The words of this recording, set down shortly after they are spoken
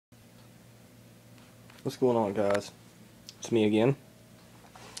What's going on, guys? It's me again,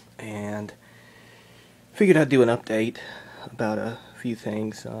 and figured I'd do an update about a few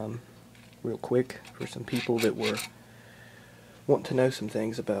things real quick for some people that were wanting to know some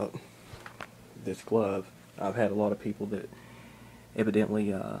things about this glove. I've had a lot of people that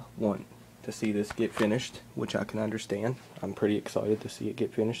evidently want to see this get finished, which I can understand. I'm pretty excited to see it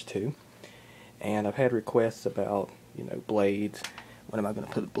get finished too. And I've had requests about, blades. When am I going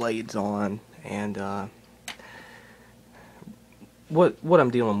to put blades on? And what I'm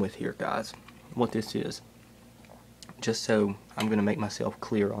dealing with here, guys, what this is, just so I'm going to make myself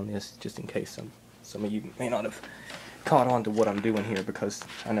clear on this, just in case some of you may not have caught on to what I'm doing here, because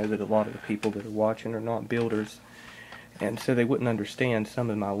I know that a lot of the people that are watching are not builders, and so they wouldn't understand some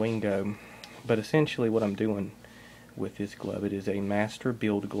of my lingo. But essentially what I'm doing with this glove, it is a master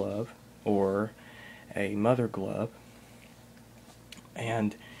build glove, or a mother glove,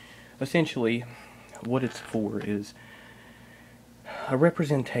 and essentially what it's for is a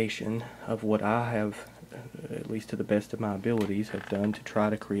representation of what I have, at least to the best of my abilities, have done to try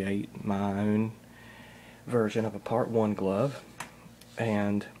to create my own version of a Part 1 glove.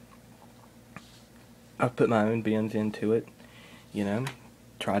 And I've put my own bends into it,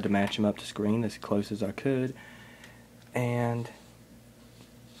 tried to match them up to screen as close as I could, and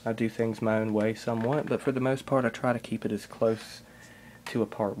I do things my own way somewhat, but for the most part I try to keep it as close to a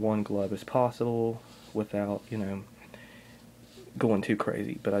Part 1 glove as possible without, going too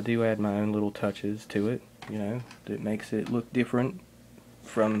crazy. But I do add my own little touches to it, that makes it look different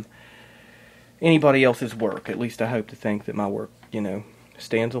from anybody else's work. At least I hope to think that my work,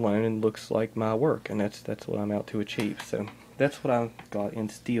 stands alone and looks like my work, and that's what I'm out to achieve. So that's what I've got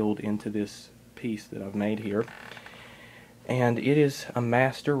instilled into this piece that I've made here. And it is a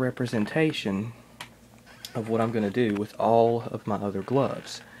master representation of what I'm going to do with all of my other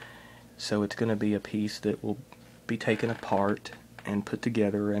gloves. So it's going to be a piece that will be taken apart and put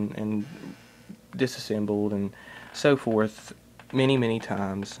together and disassembled and so forth many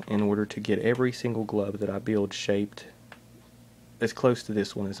times in order to get every single glove that I build shaped as close to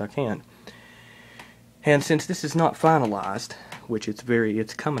this one as I can. And since this is not finalized, which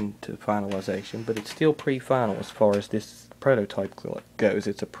it's coming to finalization, but it's still pre-final as far as this prototype goes.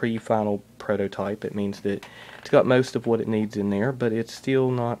 It's a pre-final prototype. It means that it's got most of what it needs in there, but it's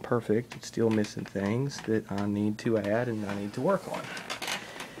still not perfect. It's still missing things that I need to add and I need to work on.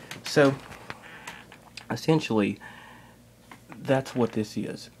 So essentially that's what this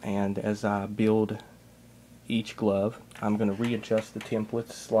is. And as I build each glove, I'm going to readjust the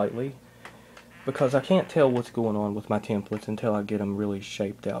templates slightly, because I can't tell what's going on with my templates until I get them really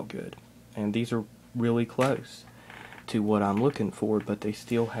shaped out good. And these are really close to what I'm looking for, but they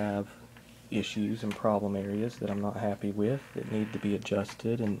still have issues and problem areas that I'm not happy with that need to be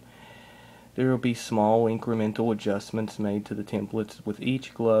adjusted, and there will be small incremental adjustments made to the templates with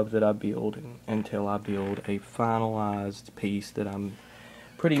each glove that I build until I build a finalized piece that I'm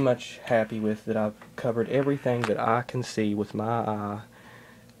pretty much happy with, that I've covered everything that I can see with my eye.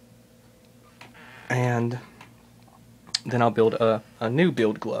 And then I'll build a new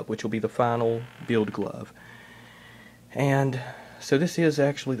build glove, which will be the final build glove. And so this is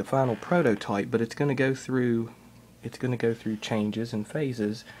actually the final prototype, but it's going to go through changes and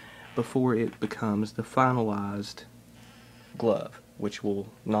phases before it becomes the finalized glove, which will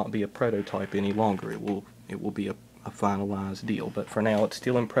not be a prototype any longer. It will be a finalized deal. But for now it's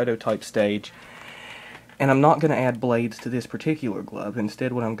still in prototype stage, and I'm not going to add blades to this particular glove.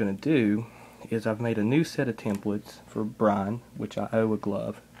 Instead, what I'm going to do is I've made a new set of templates for Brian, which I owe a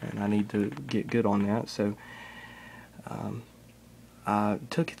glove, and I need to get good on that. So I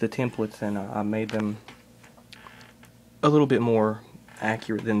took the templates and I made them a little bit more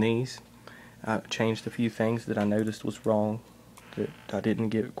accurate than these. I changed a few things that I noticed was wrong, that I didn't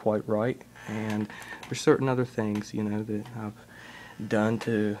get quite right, and there's certain other things, that I've done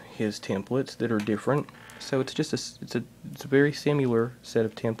to his templates that are different. So it's just it's a very similar set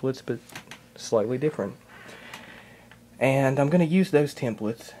of templates, but slightly different. And I'm going to use those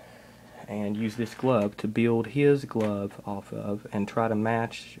templates and use this glove to build his glove off of, and try to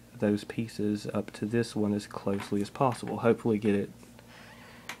match those pieces up to this one as closely as possible. Hopefully get it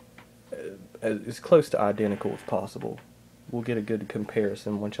as close to identical as possible. We'll get a good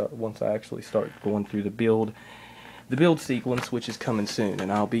comparison once I actually start going through the build sequence, which is coming soon.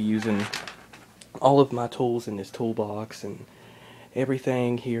 And I'll be using all of my tools in this toolbox and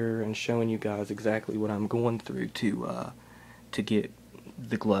everything here, and showing you guys exactly what I'm going through to get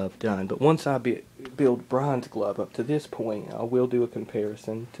the glove done. But once I build Brian's glove up to this point, I will do a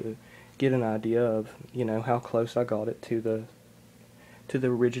comparison to get an idea of how close I got it to the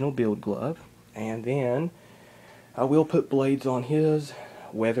original build glove, And then I will put blades on his,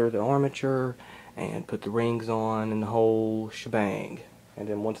 weather the armature, and put the rings on and the whole shebang. And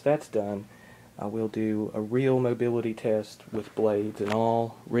then once that's done, I will do a real mobility test with blades and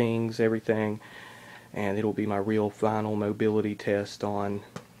all, rings, everything, and it'll be my real final mobility test on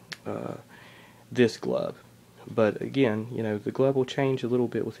this glove. But again, you know, the glove will change a little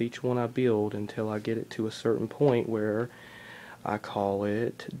bit with each one I build until I get it to a certain point where I call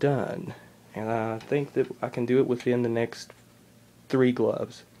it done. And I think that I can do it within the next 3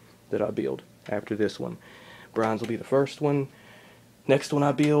 gloves that I build after this one. Brian's will be the first one. Next one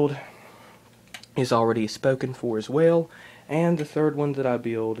I build is already spoken for as well. And the third one that I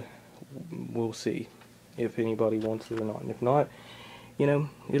build, we'll see if anybody wants it or not. And if not, you know,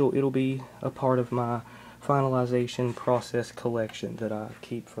 it'll be a part of my finalization process collection that I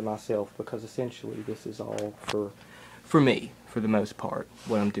keep for myself, because essentially this is all for me, for the most part,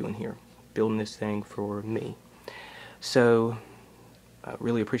 what I'm doing here. Building this thing for me. So I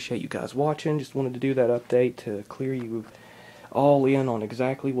really appreciate you guys watching. Just wanted to do that update to clear you all in on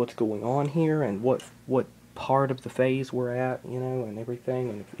exactly what's going on here and what part of the phase we're at, you know, and everything.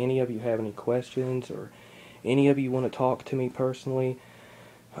 And if any of you have any questions, or any of you want to talk to me personally,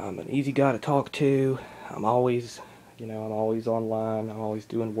 I'm an easy guy to talk to. I'm always, you know, I'm always online. I'm always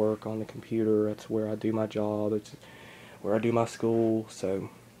doing work on the computer. That's where I do my job. It's where I do my school. So,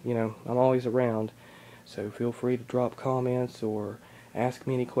 you know, I'm always around. So feel free to drop comments or ask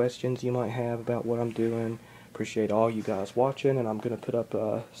me any questions you might have about what I'm doing. Appreciate all you guys watching, and I'm going to put up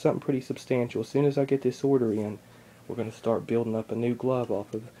something pretty substantial. As soon as I get this order in, we're going to start building up a new glove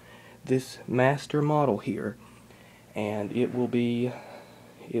off of this master model here. And it will be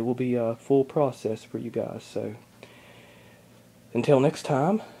a full process for you guys. So until next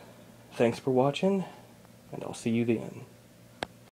time, thanks for watching, and I'll see you then.